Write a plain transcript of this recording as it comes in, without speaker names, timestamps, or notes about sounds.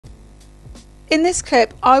In this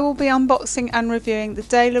clip I will be unboxing and reviewing the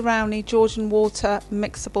DALER ROWNEY Georgian Water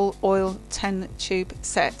Mixable Oil 10 tube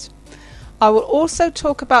set. I will also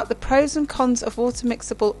talk about the pros and cons of water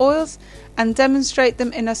mixable oils and demonstrate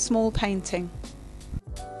them in a small painting.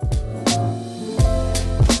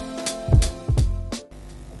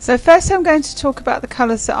 So first I'm going to talk about the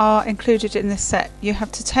colours that are included in this set. You have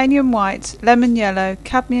titanium white, lemon yellow,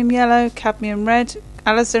 cadmium red,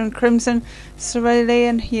 alizarin crimson,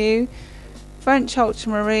 cerulean hue, French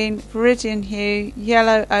ultramarine, viridian hue,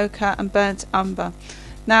 yellow ochre and burnt umber.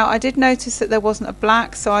 Now I did notice that there wasn't a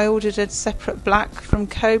black, so I ordered a separate black from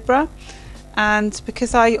Cobra, and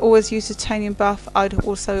because I always use titanium buff, I'd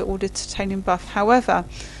also ordered titanium buff. However,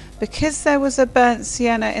 because there was a burnt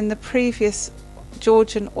sienna in the previous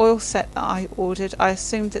Georgian oil set that I ordered, I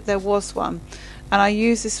assumed that there was one, and I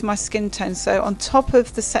use this for my skin tone. So on top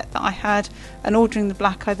of the set that I had and ordering the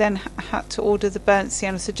black, I then had to order the burnt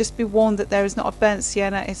sienna. So just be warned that there is not a burnt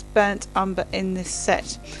sienna, it's burnt umber in this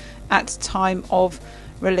set at time of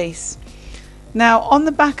release. Now on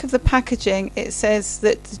the back of the packaging it says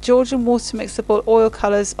that the Georgian Water Mixable Oil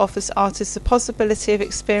Colours offers artists the possibility of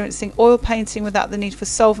experiencing oil painting without the need for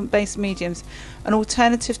solvent based mediums. An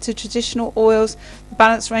alternative to traditional oils, the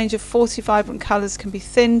balanced range of 40 vibrant colours can be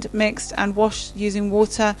thinned, mixed and washed using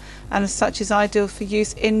water, and as such is ideal for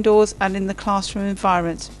use indoors and in the classroom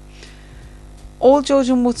environment. All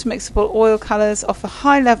Georgian Water Mixable Oil Colours offer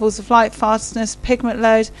high levels of light fastness, pigment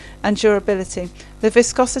load and durability. The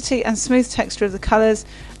viscosity and smooth texture of the colours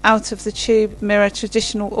out of the tube mirror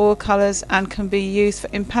traditional oil colours and can be used for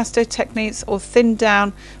impasto techniques or thinned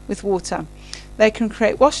down with water. They can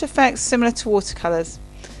create wash effects similar to watercolours.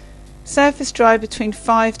 Surface dry between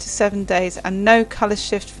 5 to 7 days and no colour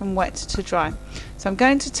shift from wet to dry. So I'm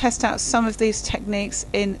going to test out some of these techniques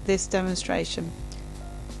in this demonstration.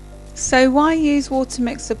 So why use water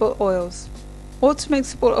mixable oils? Water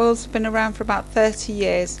mixable oils have been around for about 30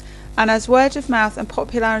 years, and as word of mouth and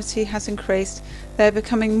popularity has increased, they are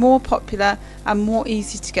becoming more popular and more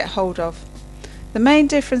easy to get hold of. The main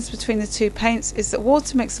difference between the two paints is that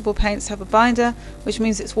water mixable paints have a binder, which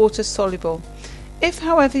means it's water soluble. If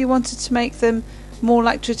however you wanted to make them more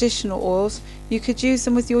like traditional oils, you could use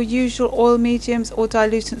them with your usual oil mediums or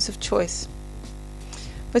dilutants of choice.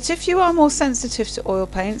 But if you are more sensitive to oil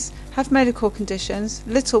paints, have medical conditions,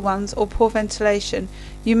 little ones or poor ventilation,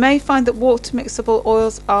 you may find that water mixable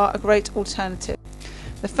oils are a great alternative.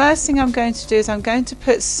 The first thing I'm going to do is I'm going to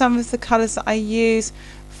put some of the colours that I use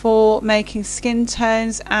for making skin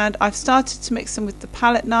tones, and I've started to mix them with the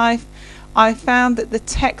palette knife. I found that the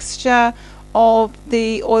texture of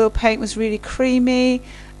the oil paint was really creamy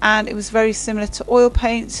and it was very similar to oil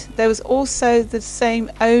paint. There was also the same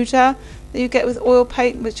odour that you get with oil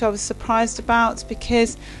paint, which I was surprised about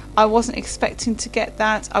because I wasn't expecting to get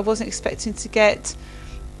that. I wasn't expecting to get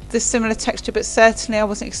the similar texture, but certainly I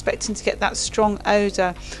wasn't expecting to get that strong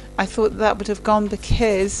odour. I thought that would have gone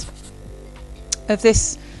because of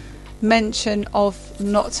this mention of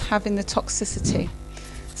not having the toxicity.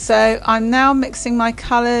 So I'm now mixing my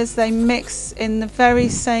colours. They mix in the very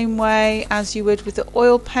same way as you would with the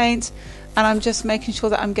oil paint, and I'm just making sure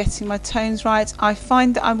that I'm getting my tones right. I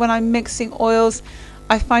find that when I'm mixing oils,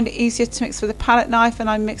 I find it easier to mix with a palette knife, and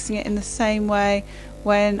I'm mixing it in the same way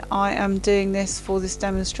when I am doing this for this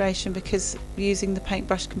demonstration because using the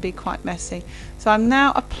paintbrush can be quite messy. So I'm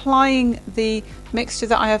now applying the mixture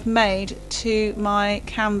that I have made to my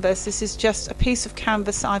canvas. This is just a piece of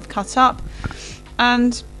canvas I've cut up,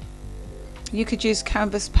 and you could use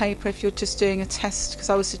canvas paper if you're just doing a test, because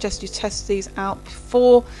I would suggest you test these out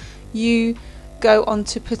before you go on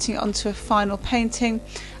to putting it onto a final painting.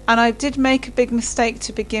 And I did make a big mistake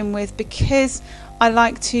to begin with because I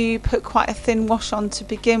like to put quite a thin wash on to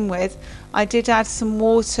begin with. I did add some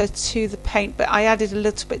water to the paint, but I added a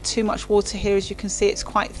little bit too much water here. As you can see, it's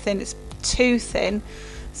quite thin, it's too thin.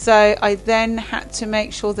 So I then had to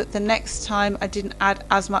make sure that the next time I didn't add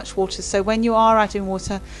as much water. So when you are adding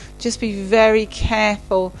water, just be very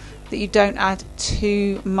careful that you don't add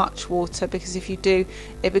too much water, because if you do,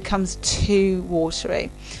 it becomes too watery.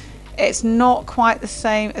 It's not quite the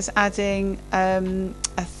same as adding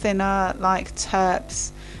a thinner like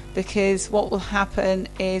terps, because what will happen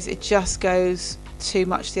is it just goes too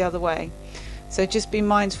much the other way. So just be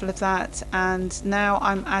mindful of that. And now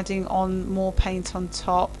I'm adding on more paint on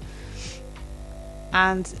top,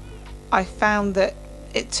 and I found that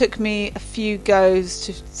it took me a few goes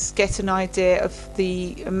to get an idea of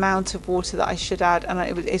the amount of water that I should add, and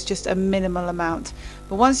it's just a minimal amount.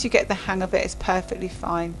 But once you get the hang of it, it's perfectly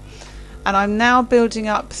fine. And I'm now building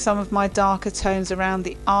up some of my darker tones around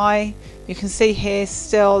the eye. You can see here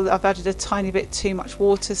still I've added a tiny bit too much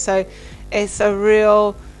water, so it's a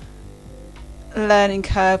real learning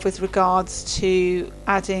curve with regards to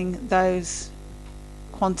adding those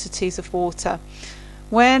quantities of water.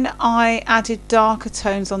 When I added darker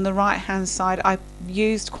tones on the right hand side, I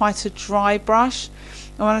used quite a dry brush,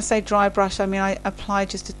 and when I say dry brush I mean I applied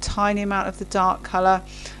just a tiny amount of the dark colour,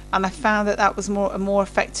 and I found that that was a more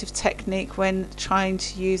effective technique when trying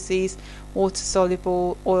to use these water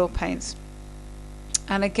soluble oil paints.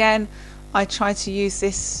 And again, I tried to use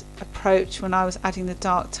this approach when I was adding the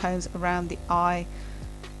dark tones around the eye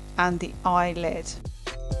and the eyelid.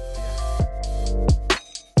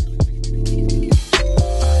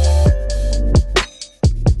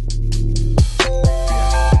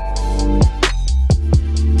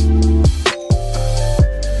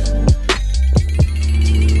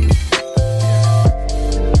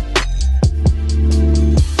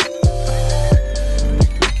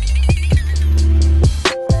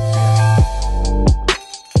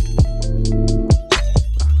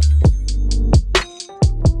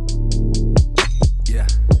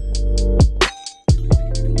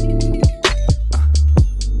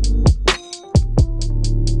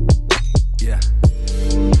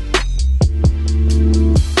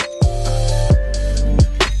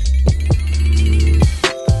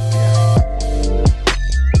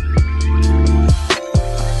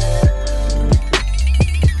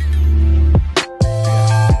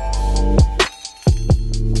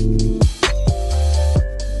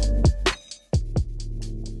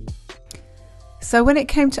 So when it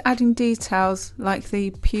came to adding details like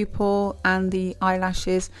the pupil and the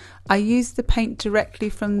eyelashes, I used the paint directly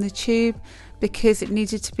from the tube because it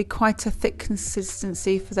needed to be quite a thick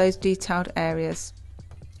consistency for those detailed areas.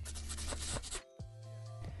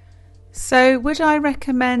 So would I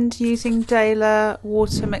recommend using DALER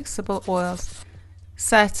water mixable oils?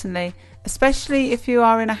 Certainly, especially if you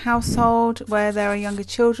are in a household where there are younger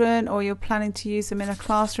children, or you're planning to use them in a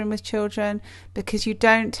classroom with children, because you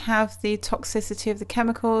don't have the toxicity of the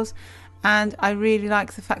chemicals. And I really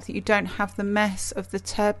like the fact that you don't have the mess of the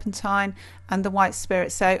turpentine and the white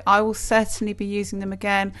spirit, so I will certainly be using them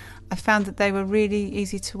again. I found that they were really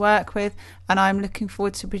easy to work with, and I'm looking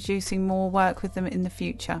forward to producing more work with them in the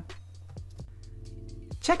future.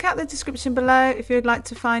 Check out the description below if you would like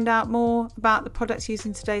to find out more about the products used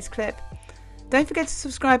in today's clip. Don't forget to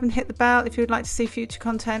subscribe and hit the bell if you would like to see future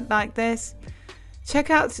content like this.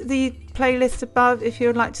 Check out the playlist above if you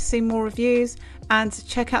would like to see more reviews, and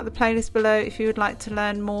check out the playlist below if you would like to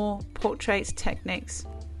learn more portrait techniques.